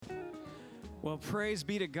Well, praise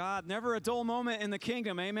be to God. Never a dull moment in the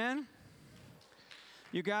kingdom, amen?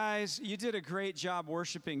 You guys, you did a great job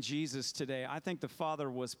worshiping Jesus today. I think the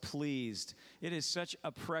Father was pleased. It is such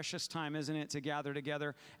a precious time, isn't it, to gather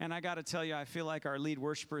together? And I got to tell you, I feel like our lead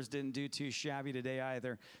worshipers didn't do too shabby today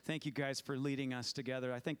either. Thank you guys for leading us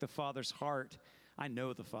together. I think the Father's heart, I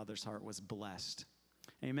know the Father's heart was blessed.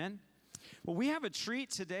 Amen? Well, we have a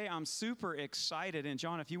treat today. I'm super excited. And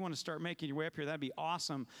John, if you want to start making your way up here, that'd be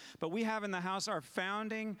awesome. But we have in the house our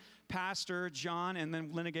founding pastor, John, and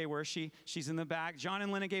then Lena Gay, where is she? She's in the back. John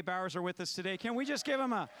and Lena Gay Bowers are with us today. Can we just give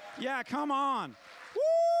them a, yeah, come on.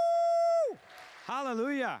 Woo!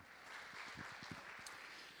 Hallelujah.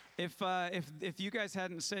 If you guys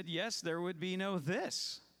hadn't said yes, there would be no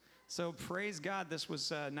this. So praise God, this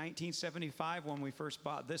was 1975 when we first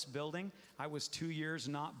bought this building. I was 2 years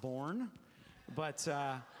not born, but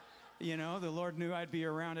you know, the Lord knew I'd be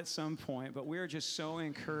around at some point, but we're just so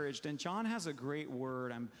encouraged. And John has a great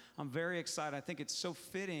word. I'm very excited. I think it's so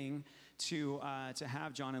fitting to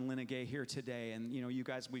have John and Lena Gay here today. And you know, you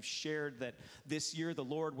guys, we've shared that this year the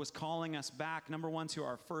Lord was calling us back, number one, to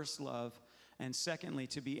our first love, and secondly,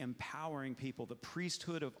 to be empowering people, the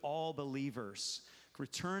priesthood of all believers.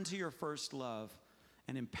 Return to your first love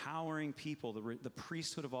and empowering people, the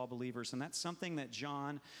priesthood of all believers. And that's something that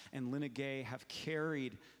John and Lena Gay have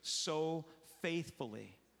carried so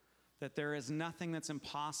faithfully, that there is nothing that's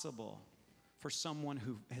impossible for someone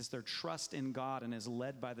who has their trust in God and is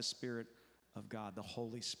led by the Spirit of God, the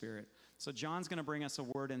Holy Spirit. So John's going to bring us a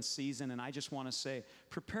word in season, and I just want to say,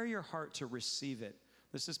 prepare your heart to receive it.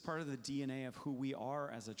 This is part of the DNA of who we are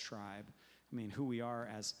as a tribe. I mean, who we are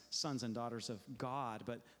as sons and daughters of God,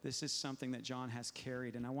 but this is something that John has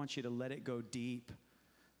carried, and I want you to let it go deep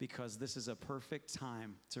because this is a perfect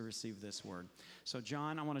time to receive this word. So,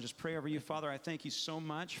 John, I want to just pray over you. Father, I thank you so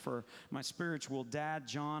much for my spiritual dad,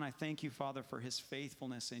 John. I thank you, Father, for his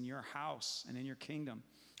faithfulness in your house and in your kingdom.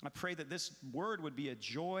 I pray that this word would be a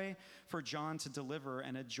joy for John to deliver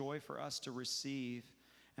and a joy for us to receive.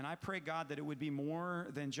 And I pray, God, that it would be more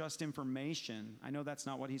than just information. I know that's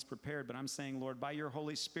not what he's prepared, but I'm saying, Lord, by your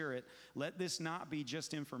Holy Spirit, let this not be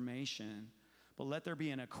just information, but let there be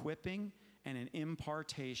an equipping and an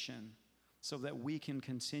impartation so that we can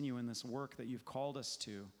continue in this work that you've called us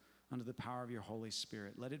to under the power of your Holy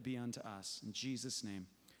Spirit. Let it be unto us. In Jesus' name,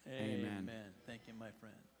 amen. Amen. Thank you, my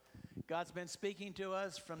friend. God's been speaking to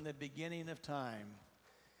us from the beginning of time.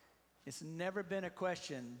 It's never been a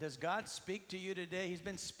question, does God speak to you today? He's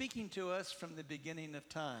been speaking to us from the beginning of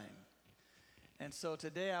time. And so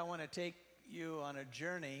today I want to take you on a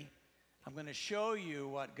journey. I'm going to show you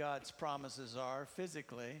what God's promises are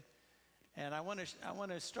physically. And I want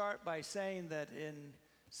to start by saying that in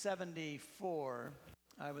 74,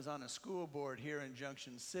 I was on a school board here in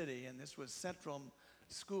Junction City, and this was Central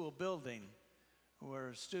School Building,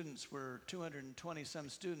 where 220 some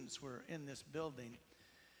students were in this building.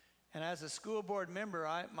 And as a school board member,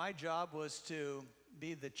 my job was to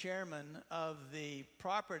be the chairman of the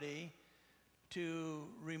property to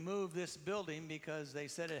remove this building because they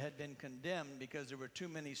said it had been condemned because there were too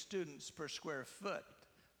many students per square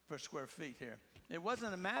feet here. It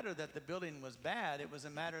wasn't a matter that the building was bad. It was a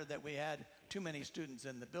matter that we had too many students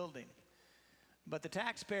in the building. But the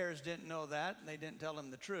taxpayers didn't know that, and they didn't tell them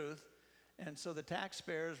the truth. And so the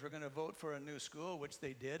taxpayers were going to vote for a new school, which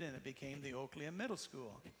they did, and it became the Oakley Middle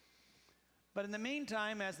School. But in the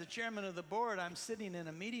meantime, as the chairman of the board, I'm sitting in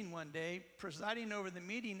a meeting one day, presiding over the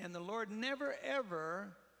meeting, and the Lord never, ever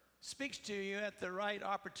speaks to you at the right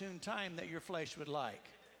opportune time that your flesh would like.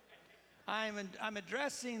 I'm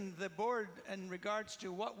addressing the board in regards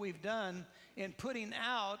to what we've done in putting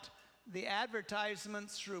out the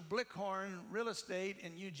advertisements through Blickhorn Real Estate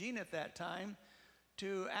in Eugene at that time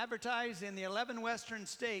to advertise in the 11 western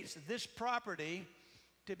states this property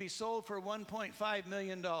to be sold for $1.5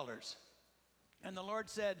 million. And the Lord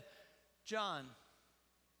said, John,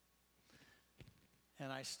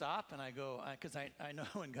 and I stop and I go, because I know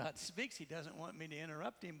when God speaks, he doesn't want me to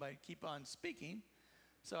interrupt him by keep on speaking.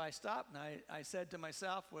 So I stopped and I said to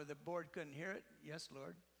myself, where the board couldn't hear it, yes,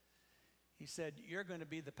 Lord. He said, you're going to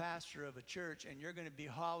be the pastor of a church and you're going to be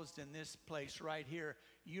housed in this place right here.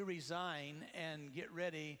 You resign and get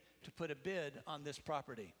ready to put a bid on this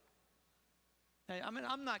property. Now, I mean,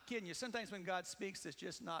 I'm not kidding you. Sometimes when God speaks, it's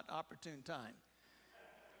just not opportune time.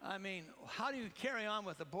 I mean, how do you carry on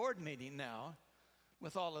with a board meeting now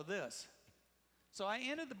with all of this? So I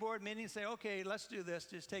ended the board meeting and say, okay, let's do this.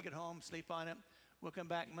 Just take it home, sleep on it. We'll come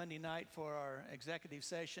back Monday night for our executive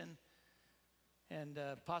session. And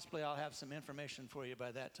possibly I'll have some information for you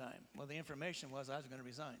by that time. Well, the information was I was going to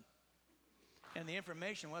resign. And the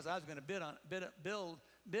information was I was going to bid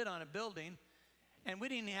on a building and we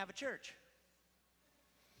didn't even have a church.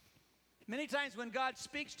 Many times when God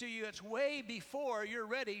speaks to you, it's way before you're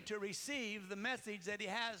ready to receive the message that he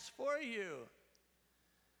has for you.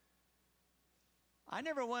 I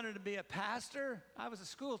never wanted to be a pastor. I was a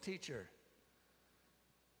school teacher.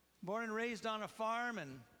 Born and raised on a farm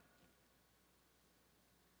and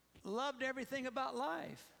loved everything about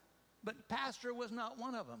life. But pastor was not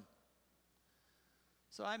one of them.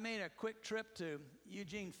 So I made a quick trip to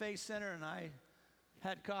Eugene Faith Center, and I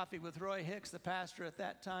had coffee with Roy Hicks, the pastor at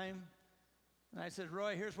that time. And I said,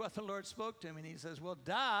 Roy, here's what the Lord spoke to me. And he says, well,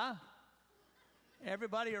 duh.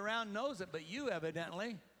 Everybody around knows it, but you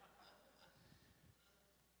evidently.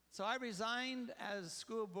 So I resigned as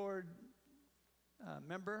school board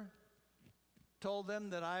member, told them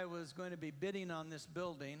that I was going to be bidding on this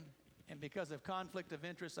building, and because of conflict of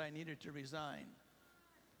interest, I needed to resign.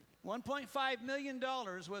 $1.5 million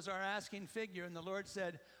was our asking figure, and the Lord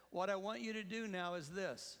said, what I want you to do now is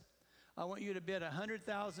this. I want you to bid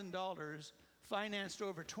 $100,000, financed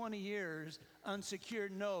over 20 years,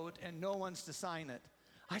 unsecured note, and no one's to sign it.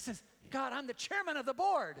 I said, God, I'm the chairman of the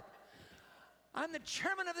board. I'm the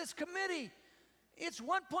chairman of this committee. It's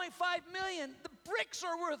 $1.5 million. The bricks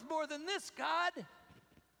are worth more than this, God.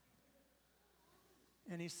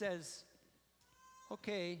 And he says,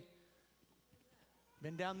 okay,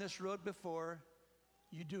 been down this road before.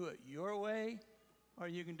 You do it your way, or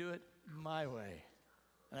you can do it my way.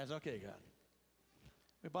 And I said, okay, God.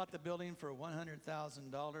 We bought the building for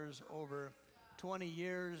 $100,000 over 20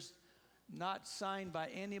 years, not signed by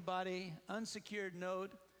anybody, unsecured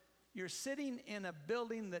note. You're sitting in a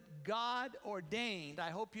building that God ordained.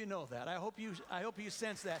 I hope you know that. I hope you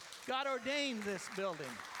sense that. God ordained this building.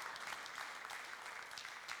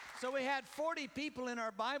 So we had 40 people in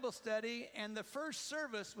our Bible study, and the first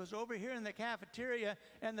service was over here in the cafeteria,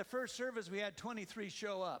 and the first service we had 23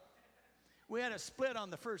 show up. We had a split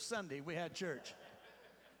on the first Sunday we had church.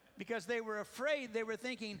 Because they were afraid, they were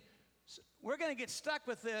thinking, we're going to get stuck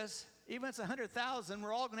with this. Even if it's 100,000,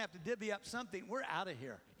 we're all going to have to divvy up something. We're out of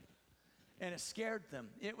here. And it scared them.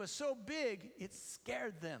 It was so big, it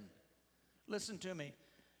scared them. Listen to me.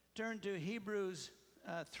 Turn to Hebrews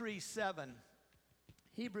 3:7.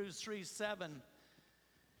 Hebrews 3:7.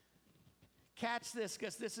 Catch this,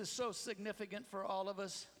 because this is so significant for all of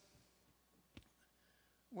us.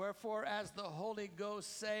 Wherefore, as the Holy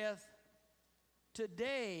Ghost saith,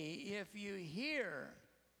 today, if you hear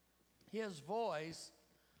his voice,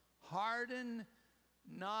 harden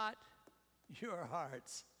not your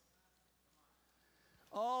hearts.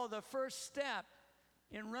 Oh, the first step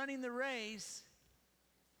in running the race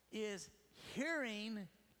is hearing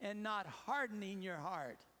and not hardening your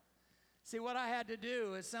heart. See, what I had to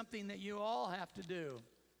do is something that you all have to do,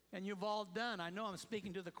 and you've all done. I know I'm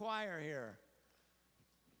speaking to the choir here.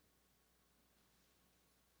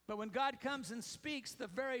 But when God comes and speaks, the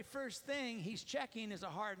very first thing he's checking is a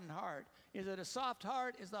hardened heart. Is it a soft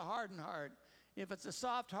heart? Is the hardened heart? If it's a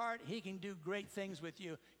soft heart, he can do great things with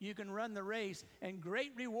you. You can run the race, and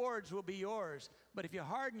great rewards will be yours. But if you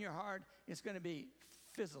harden your heart, it's going to be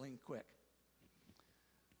fizzling quick.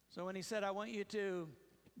 So when he said, I want you to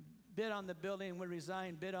bid on the building, we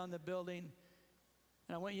resign, bid on the building,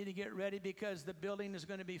 and I want you to get ready because the building is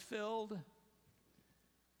going to be filled.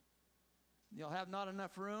 You'll have not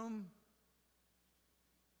enough room.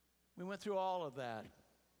 We went through all of that.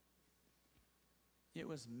 It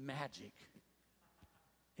was magic.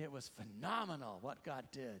 It was phenomenal what God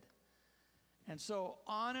did. And so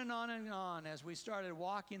on and on and on, as we started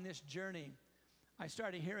walking this journey, I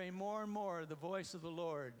started hearing more and more the voice of the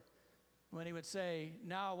Lord when he would say,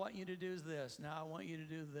 now I want you to do this. Now I want you to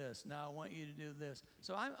do this. Now I want you to do this.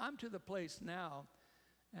 So I'm to the place now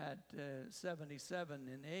at 77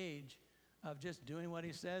 in age of just doing what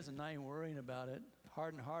he says and not even worrying about it.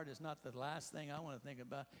 Hardened heart is not the last thing I want to think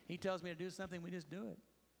about. He tells me to do something, we just do it.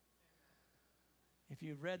 If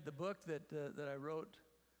you've read the book that I wrote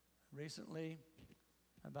recently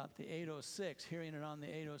about the 806, hearing it on the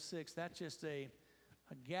 806, that's just a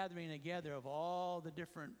gathering together of all the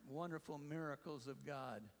different wonderful miracles of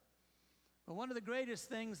God. But one of the greatest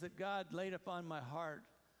things that God laid upon my heart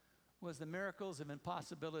was the miracles of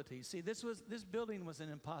impossibility. See, this building was an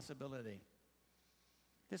impossibility.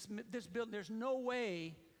 This building, there's no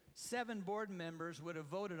way 7 board members would have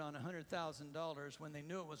voted on $100,000 when they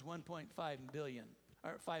knew it was 1.5 billion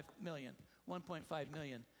or 5 million, 1.5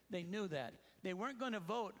 million. They knew that. They weren't going to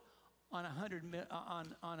vote on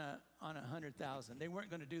 100,000. They weren't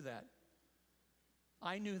going to do that.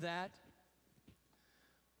 I knew that,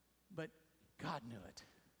 but God knew it.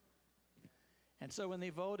 And so when they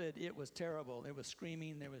voted, it was terrible. There was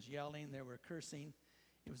screaming, there was yelling, there were cursing.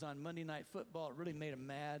 It was on Monday Night Football. It really made him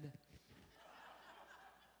mad.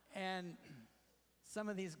 And some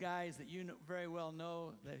of these guys that you know, very well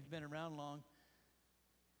know, that have been around long,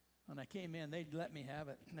 when I came in, they let me have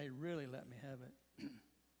it. They really let me have it.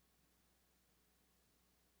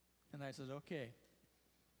 And I said, okay.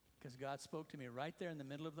 Because God spoke to me right there in the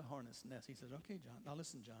middle of the hornet's nest. He said, okay, John. Now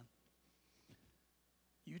listen, John.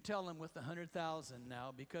 You tell them with the 100,000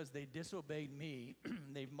 now, because they disobeyed me,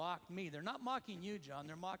 they've mocked me. They're not mocking you, John.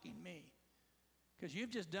 They're mocking me. Because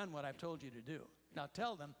you've just done what I've told you to do. Now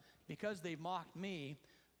tell them, because they've mocked me,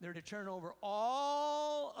 they're to turn over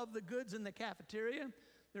all of the goods in the cafeteria.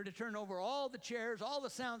 They're to turn over all the chairs, all the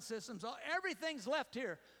sound systems. Everything's left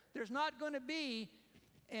here. There's not going to be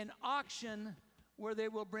an auction where they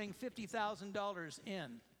will bring $50,000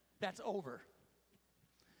 in. That's over.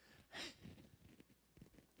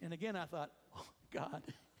 And again, I thought, oh, God.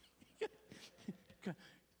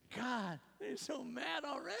 God, they're so mad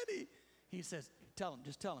already. He says, tell them,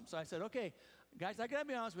 just tell them. So I said, okay, guys, I got to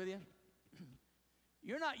be honest with you.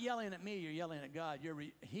 You're not yelling at me, you're yelling at God.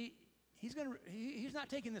 He's not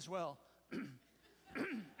taking this well.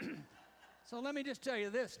 So let me just tell you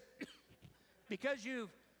this. Because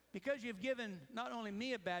you've given not only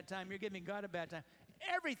me a bad time, you're giving God a bad time.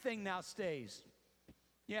 Everything now stays.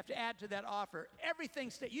 You have to add to that offer. Everything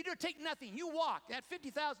stays. You don't take nothing. You walk. That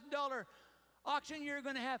 $50,000 auction you're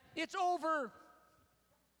going to have, it's over.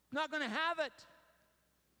 Not going to have it.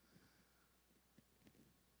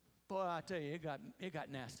 Boy, I tell you, it got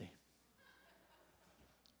nasty.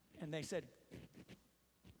 And they said,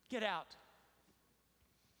 get out.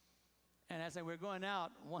 And as they were going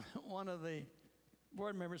out, one of the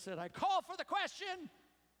board members said, I call for the question.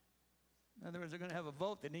 In other words, they're going to have a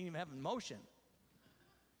vote. They didn't even have a motion.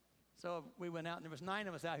 So we went out, and there was 9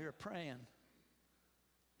 of us out here praying. And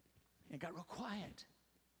it got real quiet.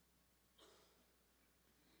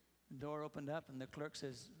 The door opened up, and the clerk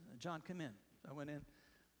says, John, come in. So I went in.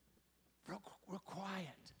 Real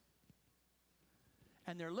quiet.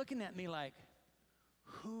 And they're looking at me like,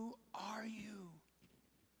 who are you?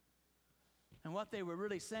 And what they were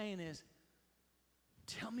really saying is,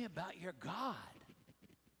 tell me about your God.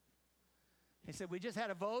 They said, we just had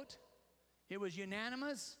a vote. It was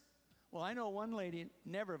unanimous. Well, I know one lady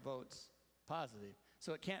never votes positive,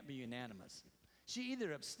 so it can't be unanimous. She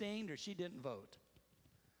either abstained or she didn't vote.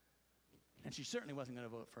 And she certainly wasn't going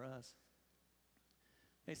to vote for us.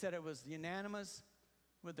 They said it was unanimous.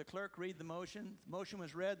 Would the clerk read the motion? The motion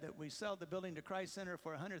was read that we sell the building to Christ Center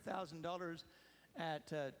for $100,000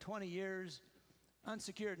 at 20 years,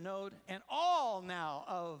 unsecured note, and all now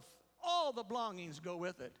of all the belongings go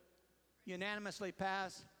with it. Unanimously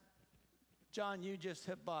passed. John, you just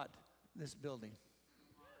have bought this building.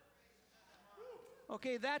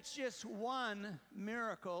 Okay, that's just one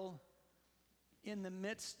miracle in the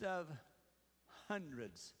midst of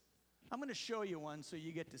hundreds. I'm going to show you one so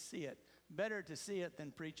you get to see it. Better to see it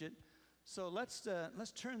than preach it. So let's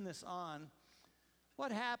turn this on.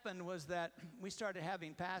 What happened was that we started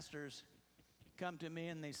having pastors come to me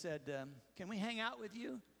and they said, can we hang out with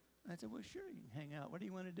you? I said, well, sure, you can hang out. What do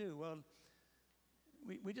you want to do? Well,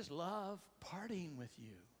 we just love partying with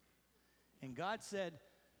you. And God said,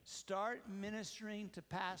 start ministering to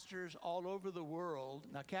pastors all over the world.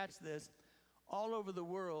 Now catch this, all over the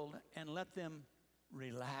world, and let them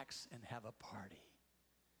relax and have a party.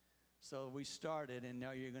 So we started, and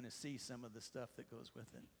now you're going to see some of the stuff that goes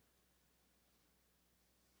with it.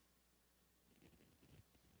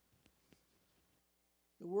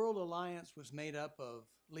 The World Alliance was made up of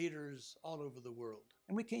leaders all over the world.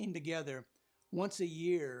 And we came together once a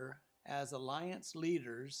year as alliance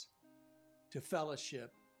leaders to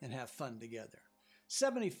fellowship and have fun together.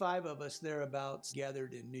 75 of us thereabouts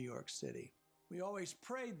gathered in New York City. We always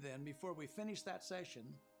prayed then before we finished that session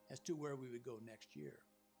as to where we would go next year.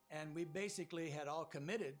 And we basically had all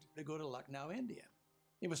committed to go to Lucknow, India.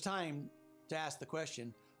 It was time to ask the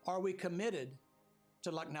question, are we committed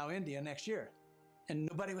to Lucknow, India next year? And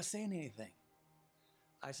nobody was saying anything.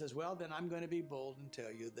 I says, well, then I'm going to be bold and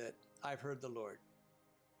tell you that I've heard the Lord.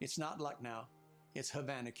 It's not Lucknow, it's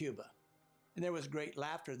Havana, Cuba. And there was great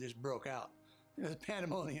laughter that just broke out. It was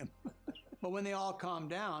pandemonium. But when they all calmed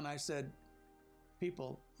down, I said,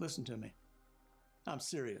 people, listen to me. I'm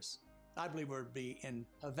serious. I believe we'll be in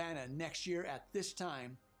Havana next year at this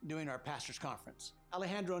time doing our pastor's conference.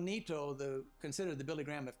 Alejandro Nito, considered the Billy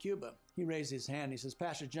Graham of Cuba, he raised his hand. He says,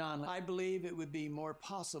 Pastor John, I believe it would be more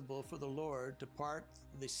possible for the Lord to part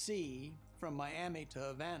the sea from Miami to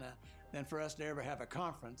Havana than for us to ever have a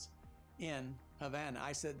conference in Havana.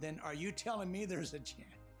 I said, then are you telling me there's a chance?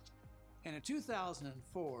 And in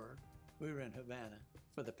 2004, we were in Havana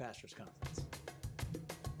for the pastor's conference.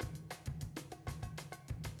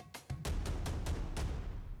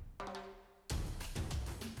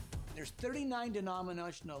 There's 39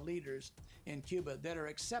 denominational leaders in Cuba that are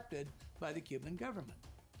accepted by the Cuban government.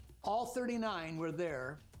 All 39 were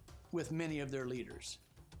there with many of their leaders.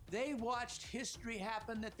 They watched history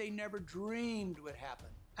happen that they never dreamed would happen.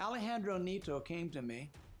 Alejandro Nito came to me,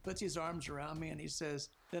 puts his arms around me, and he says,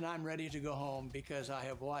 then I'm ready to go home because I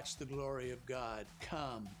have watched the glory of God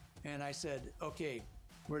come. And I said, okay,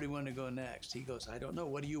 where do you want to go next? He goes, I don't know.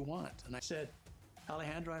 What do you want? And I said,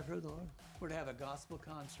 Alejandro, I've heard the Lord. We're to have a gospel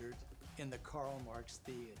concert in the Karl Marx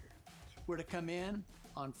Theater. We're to come in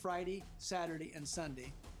on Friday, Saturday, and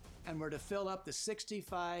Sunday, and we're to fill up the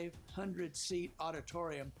 6,500-seat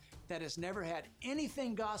auditorium that has never had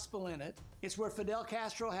anything gospel in it. It's where Fidel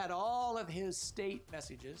Castro had all of his state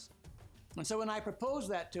messages. And so when I proposed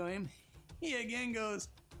that to him, he again goes,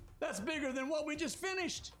 that's bigger than what we just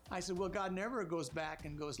finished. I said, well, God never goes back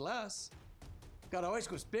and goes less. God always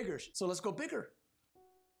goes bigger, so let's go bigger.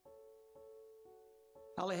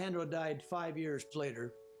 Alejandro died 5 years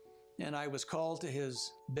later, and I was called to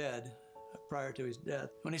his bed prior to his death.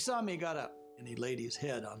 When he saw me, he got up and he laid his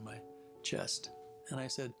head on my chest. And I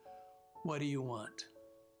said, what do you want?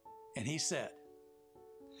 And he said,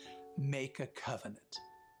 make a covenant.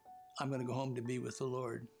 I'm going to go home to be with the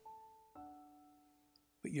Lord,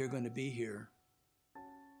 but you're going to be here,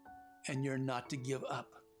 and you're not to give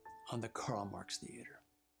up on the Karl Marx Theater.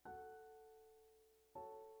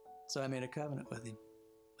 So I made a covenant with him.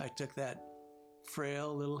 I took that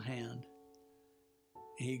frail little hand.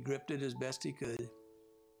 He gripped it as best he could,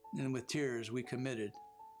 and with tears we committed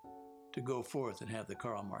to go forth and have the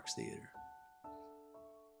Karl Marx Theater.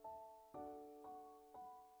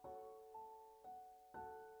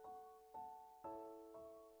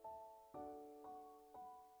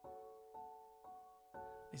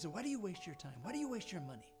 He said, why do you waste your time? Why do you waste your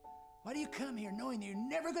money? Why do you come here knowing that you're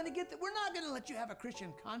never going to get that? We're not going to let you have a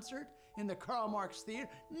Christian concert in the Karl Marx Theater.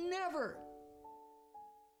 Never.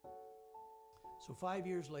 So 5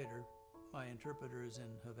 years later, my interpreter is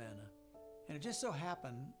in Havana. And it just so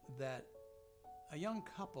happened that a young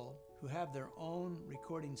couple who have their own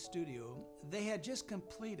recording studio, they had just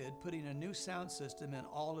completed putting a new sound system in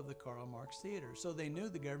all of the Karl Marx theaters. So they knew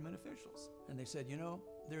the government officials. And they said, you know,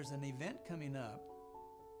 there's an event coming up,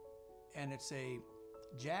 and it's a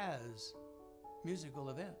jazz musical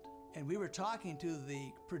event. And we were talking to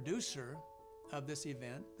the producer of this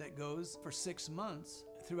event that goes for 6 months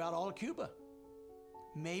throughout all of Cuba.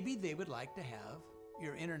 Maybe they would like to have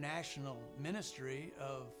your international ministry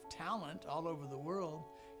of talent all over the world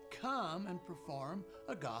come and perform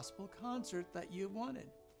a gospel concert that you wanted.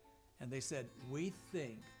 And they said, we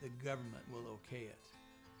think the government will okay it.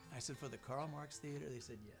 I said, for the Karl Marx Theater? They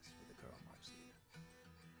said, yes, for the Karl Marx Theater.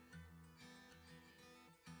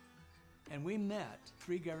 And we met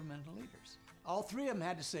 3 governmental leaders. All 3 of them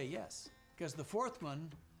had to say yes, because the 4th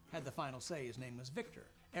one had the final say. His name was Victor.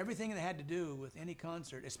 Everything that had to do with any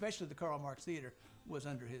concert, especially the Karl Marx Theater, was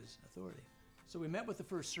under his authority. So we met with the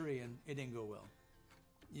first 3, and it didn't go well.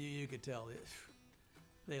 You could tell.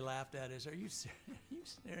 They laughed at us. Are you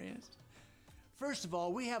serious? First of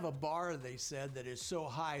all, we have a bar, they said, that is so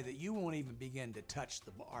high that you won't even begin to touch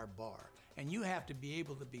our bar. And you have to be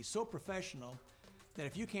able to be so professional that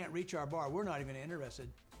if you can't reach our bar, we're not even interested.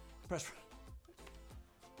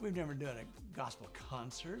 We've never done a gospel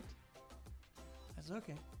concert. I said,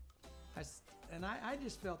 okay. I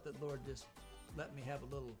just felt that Lord just let me have a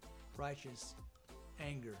little righteous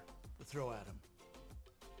anger to throw at him.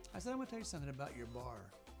 I said, I'm going to tell you something about your bar.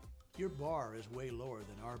 Your bar is way lower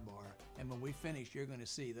than our bar. And when we finish, you're going to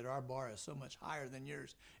see that our bar is so much higher than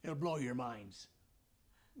yours, it'll blow your minds.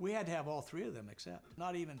 We had to have all 3 of them accept.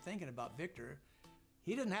 Not even thinking about Victor.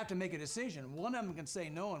 He didn't have to make a decision. One of them can say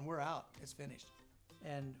no, and we're out. It's finished.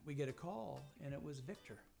 And we get a call, and it was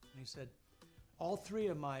Victor. And he said, all 3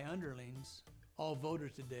 of my underlings all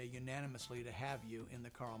voted today unanimously to have you in the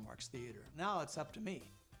Karl Marx Theater. Now it's up to me.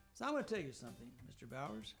 So I'm going to tell you something, Mr.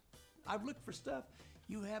 Bowers. I've looked for stuff.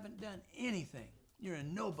 You haven't done anything. You're a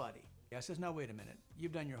nobody. I says, now wait a minute.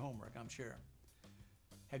 You've done your homework, I'm sure.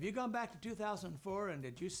 Have you gone back to 2004 and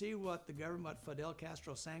did you see what the government, what Fidel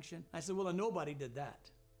Castro sanctioned? I said, well, a nobody did that.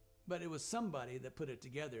 But it was somebody that put it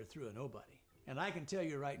together through a nobody. And I can tell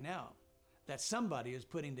you right now that somebody is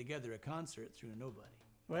putting together a concert through a nobody.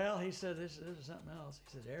 Well, he said, this is something else.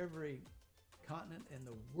 He says, every continent in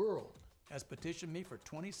the world has petitioned me for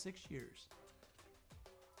 26 years.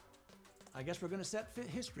 I guess we're going to set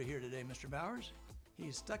history here today, Mr. Bowers. He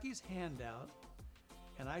stuck his hand out,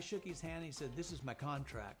 and I shook his hand. He said, this is my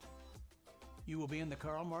contract. You will be in the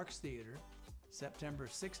Karl Marx Theater, September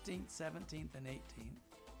 16th, 17th, and 18th.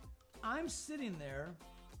 I'm sitting there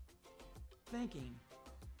thinking,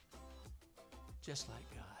 just like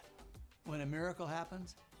God. when a miracle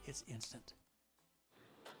happens, it's instant.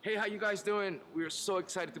 Hey, how you guys doing? We are so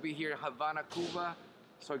excited to be here in Havana, Cuba.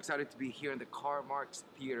 So excited to be here in the Karl Marx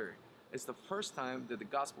Theater. It's the first time that the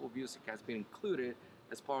gospel music has been included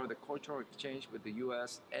as part of the cultural exchange with the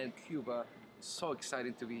US and Cuba. It's so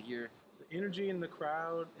exciting to be here. The energy in the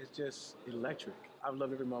crowd is just electric. I've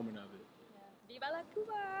loved every moment of it. Viva la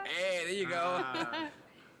Cuba! Hey, there you go.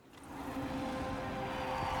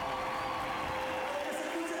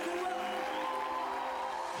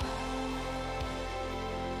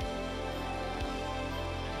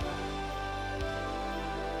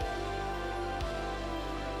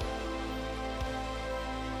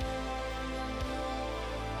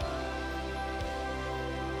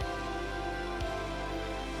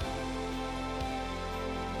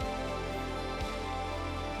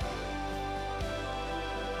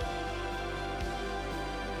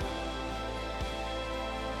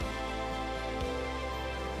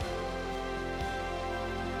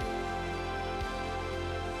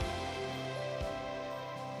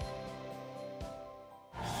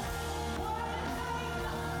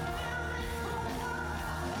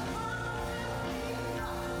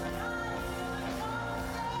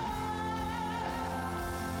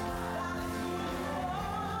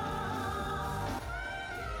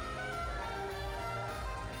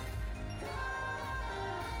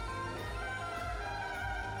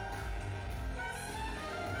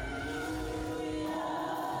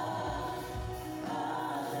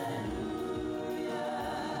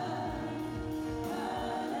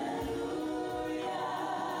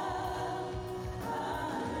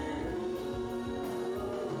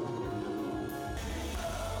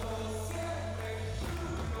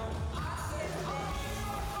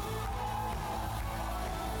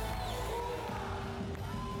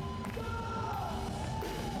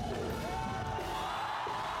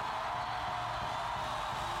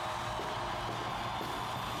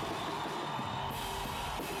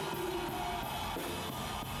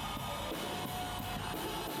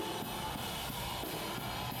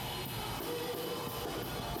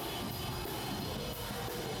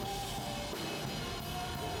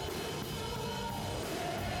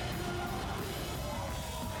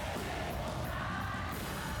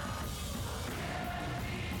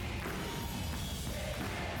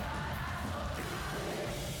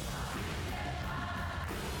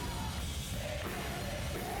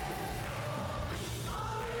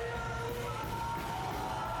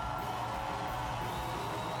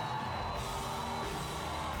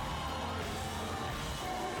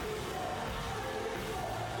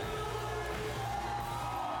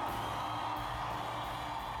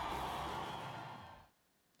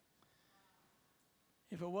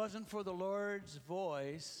 If it wasn't for the Lord's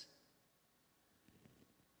voice,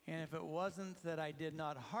 and if it wasn't that I did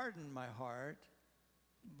not harden my heart,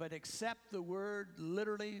 but accept the word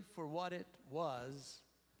literally for what it was,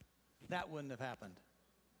 that wouldn't have happened.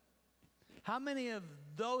 How many of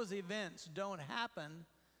those events don't happen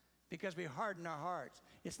because we harden our hearts?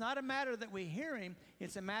 It's not a matter that we hear him,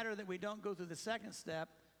 it's a matter that we don't go through the second step,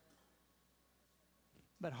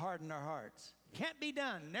 but harden our hearts. Can't be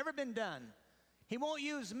done, never been done. He won't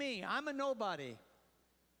use me. I'm a nobody.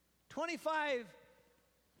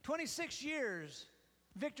 26 years,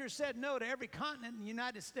 Victor said no to every continent in the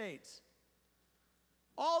United States.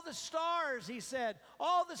 All the stars, he said,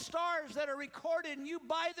 all the stars that are recorded and you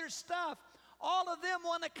buy their stuff, all of them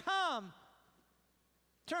want to come.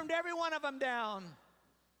 Turned every one of them down.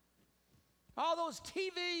 All those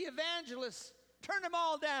TV evangelists, turned them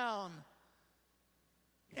all down.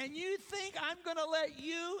 And you think I'm going to let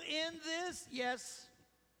you in this? Yes.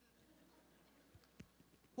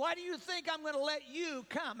 Why do you think I'm going to let you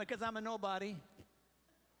come? Because I'm a nobody.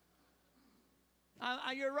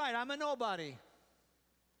 You're right, I'm a nobody.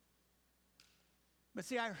 But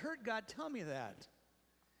see, I heard God tell me that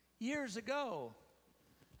years ago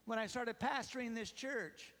when I started pastoring this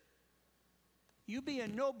church. You be a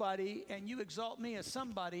nobody and you exalt me as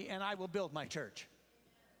somebody and I will build my church.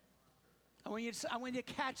 I want you to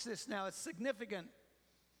catch this now. It's significant.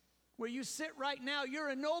 Where you sit right now, you're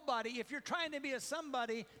a nobody. If you're trying to be a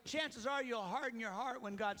somebody, chances are you'll harden your heart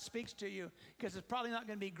when God speaks to you because it's probably not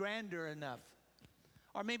going to be grandeur enough.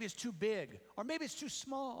 Or maybe it's too big. Or maybe it's too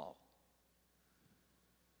small.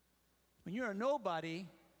 When you're a nobody,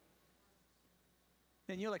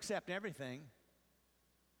 then you'll accept everything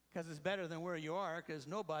because it's better than where you are because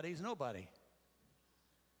nobody's nobody.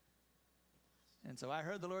 And so I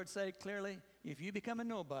heard the Lord say clearly, if you become a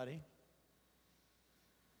nobody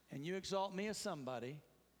and you exalt me as somebody,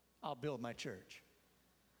 I'll build my church.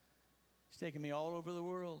 He's taken me all over the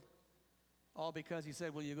world. All because he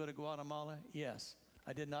said, will you go to Guatemala? Yes.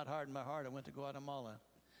 I did not harden my heart. I went to Guatemala.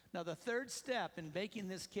 Now, the third step in baking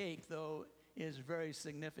this cake, though, is very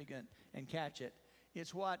significant, and catch it.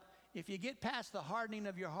 It's what, if you get past the hardening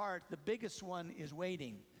of your heart, the biggest one is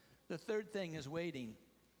waiting. The third thing is waiting,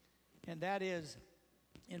 and that is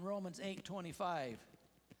in Romans 8:25.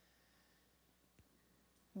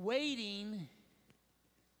 Waiting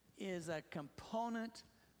is a component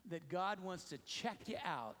that God wants to check you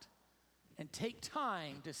out and take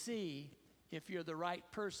time to see if you're the right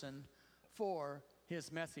person for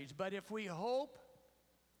his message. But if we hope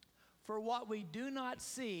for what we do not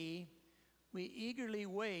see, we eagerly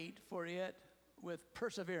wait for it with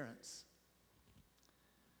perseverance.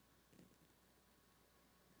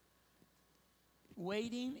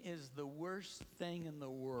 Waiting is the worst thing in the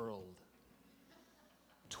world.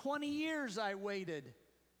 20 years I waited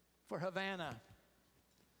for Havana,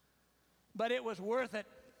 but it was worth it.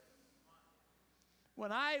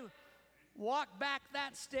 When I walked back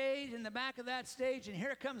that stage, in the back of that stage, and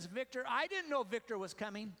here comes Victor, I didn't know Victor was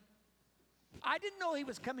coming. I didn't know he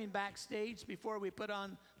was coming backstage before we put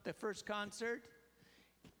on the first concert.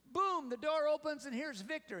 Boom, the door opens, and here's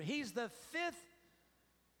Victor. He's the 5th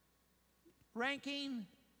ranking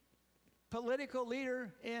political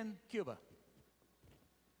leader in Cuba.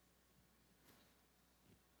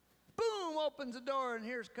 Boom, opens the door, and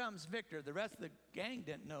here comes Victor. The rest of the gang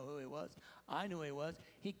didn't know who he was. I knew who he was.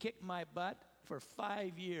 He kicked my butt for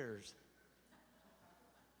 5 years.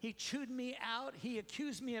 He chewed me out. He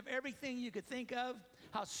accused me of everything you could think of,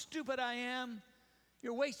 how stupid I am.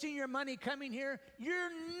 You're wasting your money coming here. You're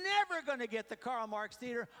never going to get the Karl Marx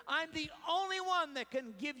Theater. I'm the only one that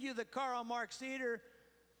can give you the Karl Marx Theater.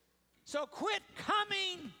 So quit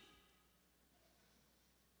coming.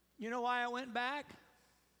 You know why I went back?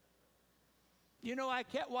 You know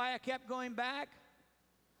why I kept going back?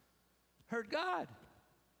 Heard God.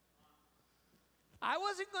 I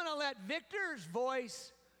wasn't going to let Victor's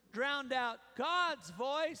voice drown out God's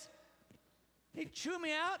voice. He'd chew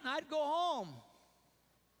me out and I'd go home.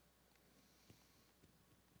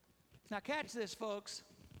 Now catch this, folks.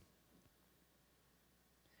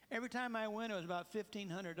 Every time I went, it was about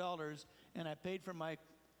 $1,500, and I paid for my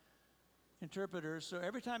interpreters. So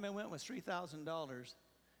every time I went was $3,000.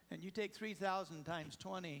 And you take 3,000 times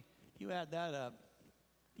 20, you add that up,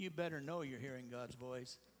 you better know you're hearing God's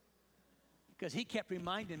voice. Because he kept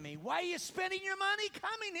reminding me, why are you spending your money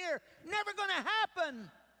coming here? Never going to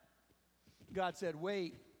happen. God said,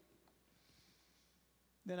 wait.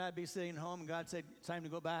 Then I'd be sitting home, and God said, it's time to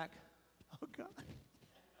go back. Oh, God.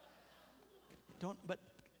 But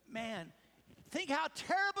man, think how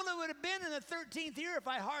terrible it would have been in the 13th year if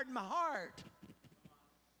I hardened my heart.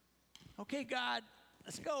 Okay, God,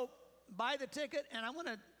 let's go buy the ticket, and I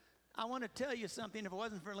want to tell you something. If it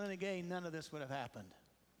wasn't for Lena Gay, none of this would have happened.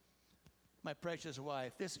 My precious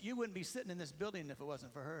wife. You wouldn't be sitting in this building if it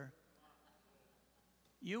wasn't for her.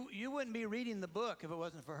 You wouldn't be reading the book if it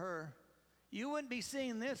wasn't for her. You wouldn't be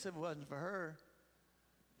seeing this if it wasn't for her.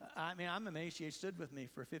 I mean, I'm amazed she stood with me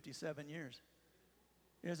for 57 years.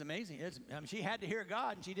 It was amazing. She had to hear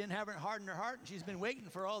God, and she didn't have it harden her heart, and she's been waiting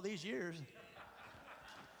for all these years.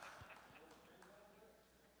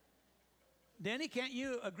 Denny, can't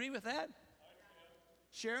you agree with that?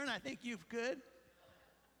 Sharon, I think you could.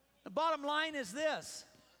 The bottom line is this.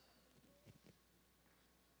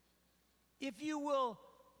 If you will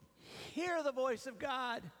hear the voice of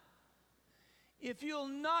God, if you'll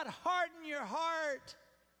not harden your heart,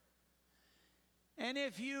 and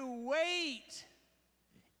if you wait,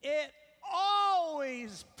 it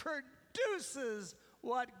always produces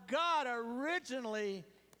what God originally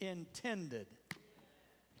intended.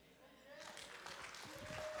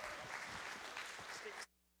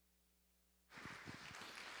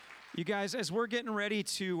 You guys, as we're getting ready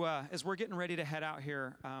to head out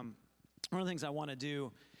here, one of the things I want to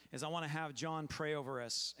do is I want to have John pray over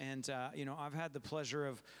us. And I've had the pleasure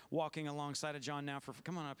of walking alongside of John now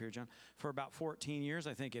come on up here, John, for about 14 years,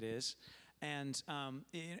 I think it is. And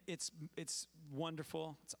it's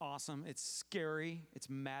wonderful. It's awesome. It's scary. It's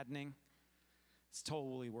maddening. It's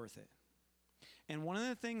totally worth it. And one of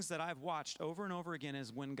the things that I've watched over and over again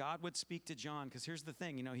is when God would speak to John, because here's the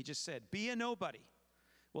thing, he just said, be a nobody.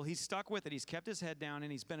 Well, he's stuck with it. He's kept his head down,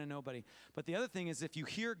 and he's been a nobody. But the other thing is, if you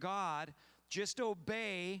hear God, just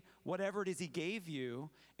obey whatever it is he gave you,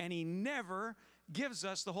 and he never gives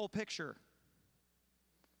us the whole picture.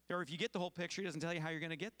 Or if you get the whole picture, he doesn't tell you how you're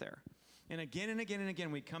going to get there. And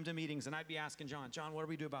again, we'd come to meetings, and I'd be asking John, what do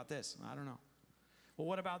we do about this? I don't know. Well,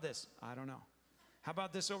 what about this? I don't know. How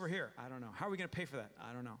about this over here? I don't know. How are we going to pay for that?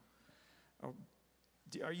 I don't know.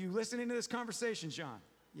 Are you listening to this conversation, John?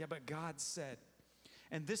 Yeah, but God said.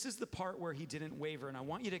 And this is the part where he didn't waver. And I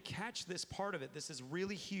want you to catch this part of it. This is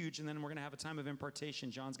really huge. And then we're going to have a time of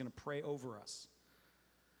impartation. John's going to pray over us.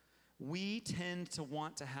 We tend to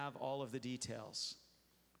want to have all of the details.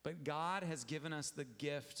 But God has given us the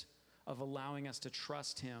gift of allowing us to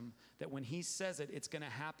trust him, that when he says it, it's going to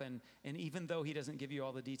happen. And even though he doesn't give you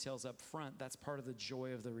all the details up front, that's part of the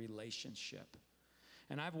joy of the relationship.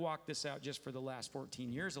 And I've walked this out just for the last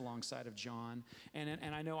 14 years alongside of John.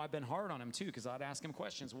 And I know I've been hard on him too, because I'd ask him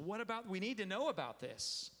questions. Well, what about, we need to know about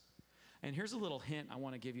this. And here's a little hint I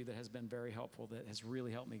want to give you that has been very helpful, that has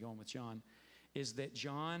really helped me going with John, is that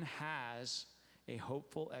John has a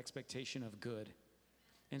hopeful expectation of good.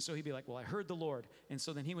 And so he'd be like, well, I heard the Lord. And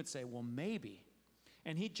so then he would say, well, maybe.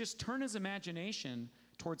 And he'd just turn his imagination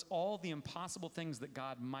towards all the impossible things that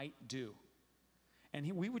God might do. And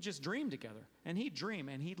we would just dream together. And he'd dream,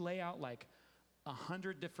 and he'd lay out like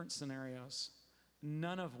 100 different scenarios,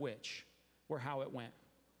 none of which were how it went.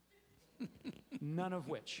 None of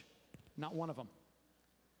which. Not one of them.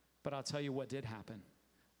 But I'll tell you what did happen.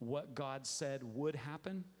 What God said would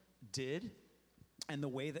happen, did. And the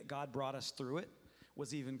way that God brought us through it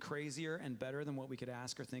was even crazier and better than what we could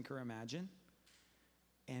ask or think or imagine.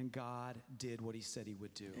 And God did what he said he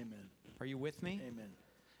would do. Amen. Are you with me? Amen.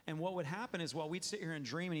 And what would happen is, while we'd sit here and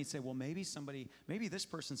dream, and he'd say, well, maybe this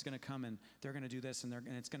person's going to come and they're going to do this and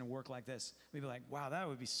it's going to work like this. We'd be like, wow, that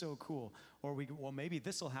would be so cool. Or well, maybe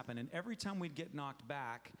this will happen. And every time we'd get knocked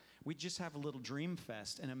back, we'd just have a little dream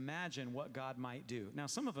fest and imagine what God might do. Now,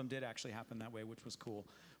 some of them did actually happen that way, which was cool.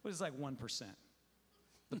 But it's like 1%.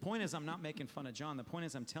 The point is, I'm not making fun of John. The point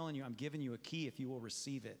is, I'm telling you, I'm giving you a key if you will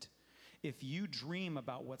receive it. If you dream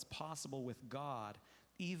about what's possible with God,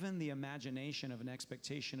 even the imagination of an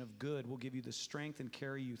expectation of good will give you the strength and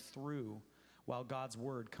carry you through while God's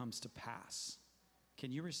word comes to pass.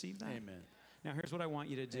 Can you receive that? Amen. Now, here's what I want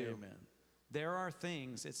you to do. Amen. There are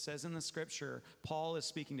things, it says in the scripture, Paul is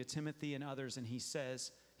speaking to Timothy and others, and he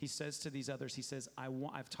says to these others, he says,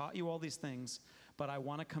 I've taught you all these things, but I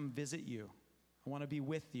want to come visit you. I want to be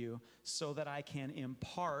with you so that I can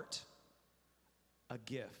impart a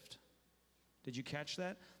gift. Did you catch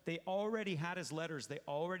that? They already had his letters. They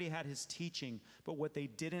already had his teaching. But what they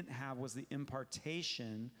didn't have was the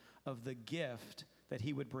impartation of the gift that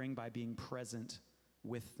he would bring by being present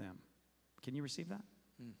with them. Can you receive that?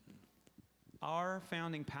 Mm-hmm. Our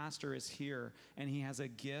founding pastor is here, and he has a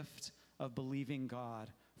gift of believing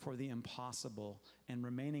God for the impossible and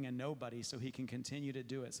remaining a nobody so he can continue to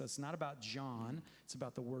do it. So it's not about John. It's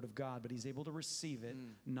about the word of God. But he's able to receive it,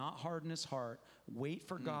 not harden his heart, wait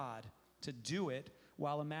for God to do it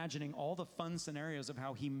while imagining all the fun scenarios of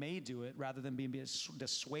how he may do it, rather than being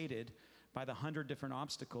dissuaded by the 100 different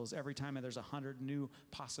obstacles every time there's 100 new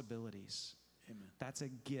possibilities. Amen. That's a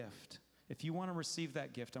gift. If you want to receive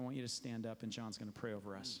that gift, I want you to stand up, and John's going to pray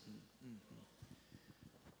over us. Mm-hmm.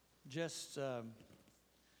 Mm-hmm. Just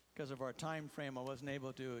because of our time frame, I wasn't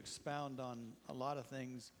able to expound on a lot of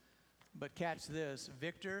things, but catch this.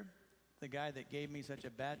 Victor, the guy that gave me such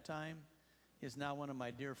a bad time, is now one of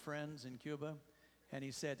my dear friends in Cuba. And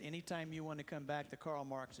he said, anytime you want to come back, the Karl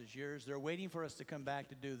Marx is yours. They're waiting for us to come back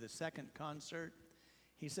to do the second concert.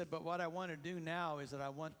 He said, but what I want to do now is that I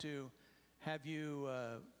want to have you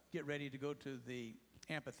get ready to go to the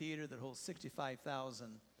amphitheater that holds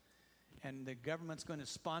 65,000. And the government's going to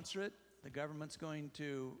sponsor it. The government's going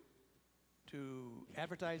to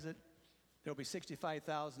advertise it. There'll be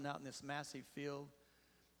 65,000 out in this massive field.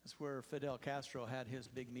 That's where Fidel Castro had his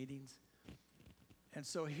big meetings. And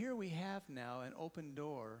so here we have now an open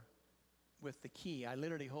door with the key. I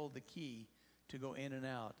literally hold the key to go in and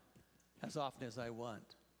out as often as I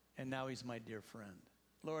want. And now he's my dear friend.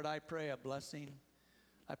 Lord, I pray a blessing.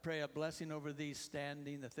 I pray a blessing over these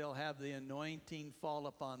standing, that they'll have the anointing fall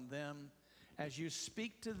upon them. As you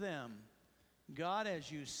speak to them, God, as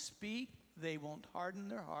you speak, they won't harden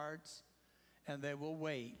their hearts, and they will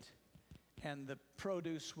wait, and the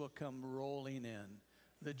produce will come rolling in.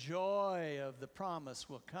 The joy of the promise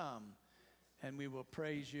will come, and we will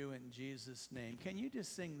praise you in Jesus' name. Can you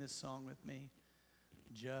just sing this song with me?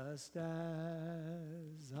 Just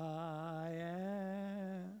as I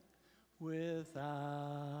am,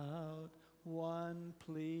 without one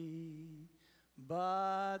plea,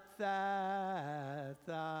 but that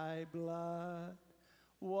thy blood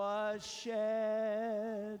was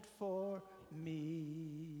shed for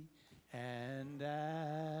me, and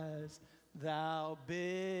as thou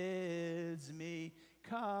bids me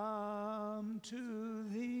come to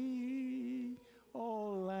thee,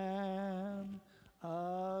 O Lamb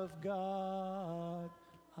of God,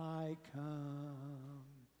 I come,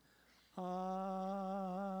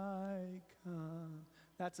 I come.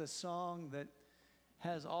 That's a song that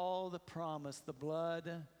has all the promise, the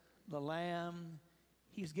blood, the lamb.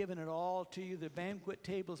 He's given it all to you. The banquet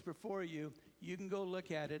table's before you. You can go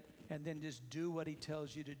look at it and then just do what he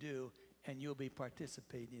tells you to do, and you'll be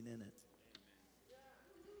participating in it.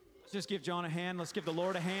 Let's just give John a hand. Let's give the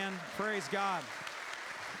Lord a hand. Praise God.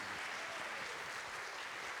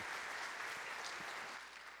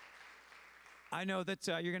 I know that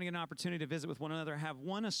you're going to get an opportunity to visit with one another. I have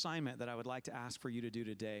one assignment that I would like to ask for you to do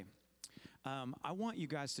today. I want you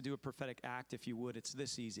guys to do a prophetic act, if you would. It's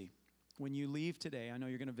this easy. When you leave today, I know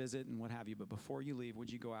you're going to visit and what have you, but before you leave,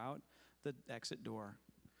 would you go out the exit door?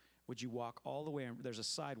 Would you walk all the way? There's a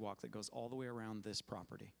sidewalk that goes all the way around this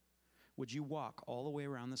property. Would you walk all the way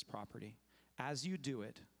around this property? As you do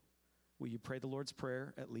it, will you pray the Lord's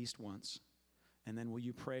Prayer at least once? And then will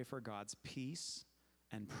you pray for God's peace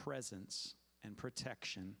and presence and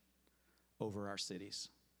protection over our cities?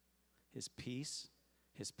 His peace,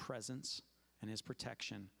 His presence, and His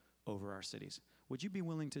protection over our cities. Would you be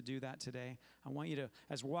willing to do that today? I want you to,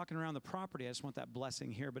 as we're walking around the property, I just want that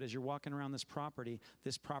blessing here, but as you're walking around this property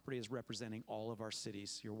is representing all of our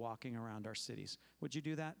cities. You're walking around our cities. Would you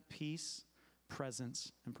do that? Peace,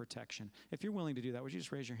 presence, and protection. If you're willing to do that, would you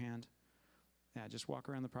just raise your hand? Yeah, just walk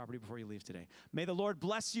around the property before you leave today. May the Lord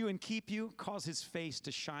bless you and keep you, cause His face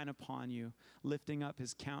to shine upon you, lifting up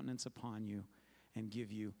His countenance upon you, and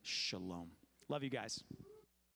give you shalom. Love you guys.